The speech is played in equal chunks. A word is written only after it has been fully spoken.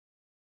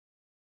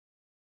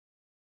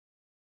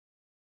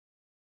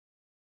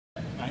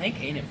I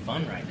think Ain't It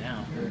Fun right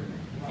now.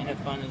 Ain't It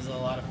Fun is a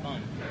lot of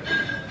fun.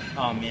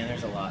 Oh man,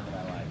 there's a lot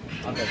that I like.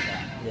 I'll go with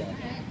that. Yeah.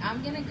 Okay.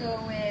 I'm gonna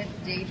go with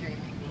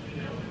Daydreaming.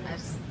 I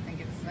just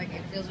think it's like,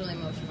 it feels really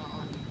emotional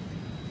and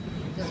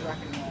it feels rock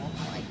and roll.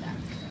 I like that.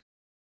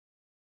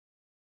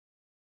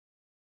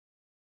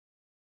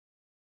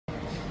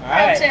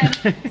 Alright.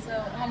 So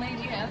how many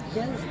do you have?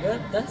 Yes,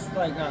 that's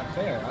like not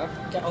fair.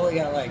 Only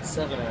got like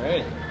 7 or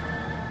 8.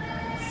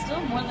 It's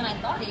still more than I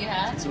thought you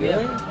had. So we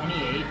have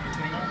 28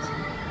 between us.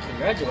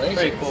 Congratulations.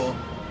 Pretty cool.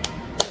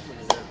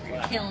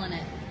 You're killing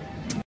it.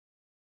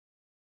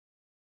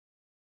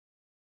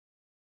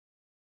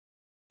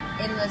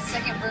 In the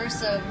second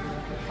verse of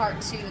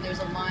part 2, there's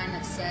a line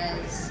that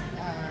says,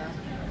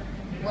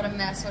 what a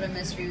mess, what a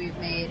mystery we've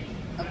made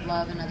of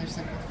love and other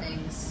simple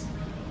things.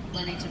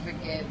 Learning to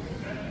forgive,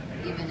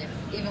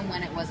 even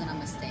when it wasn't a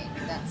mistake.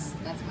 That's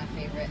my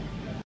favorite.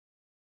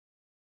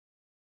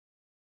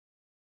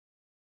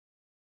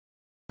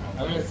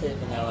 I'm gonna say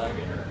vanilla.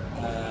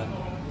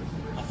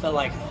 I felt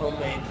like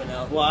homemade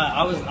vanilla. Well,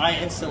 I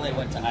instantly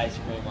went to ice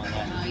cream on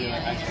that. Oh,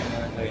 yeah, ice cream.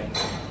 Okay.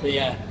 But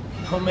yeah,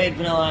 homemade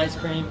vanilla ice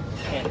cream.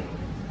 Can't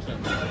do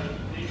it.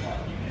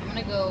 I'm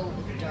gonna go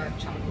with dark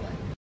chocolate.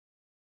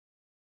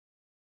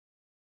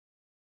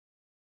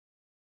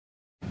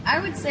 I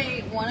would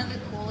say one of the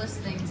coolest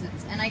things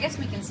and I guess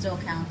we can still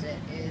count it,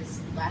 is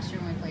last year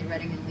when we played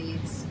Reading and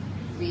Leeds,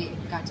 we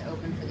got to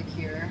open for The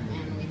Cure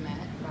and we met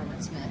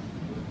Robert Smith.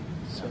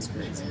 So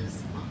crazy.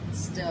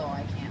 Still,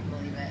 I can't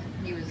believe it.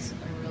 He was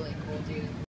a really cool dude.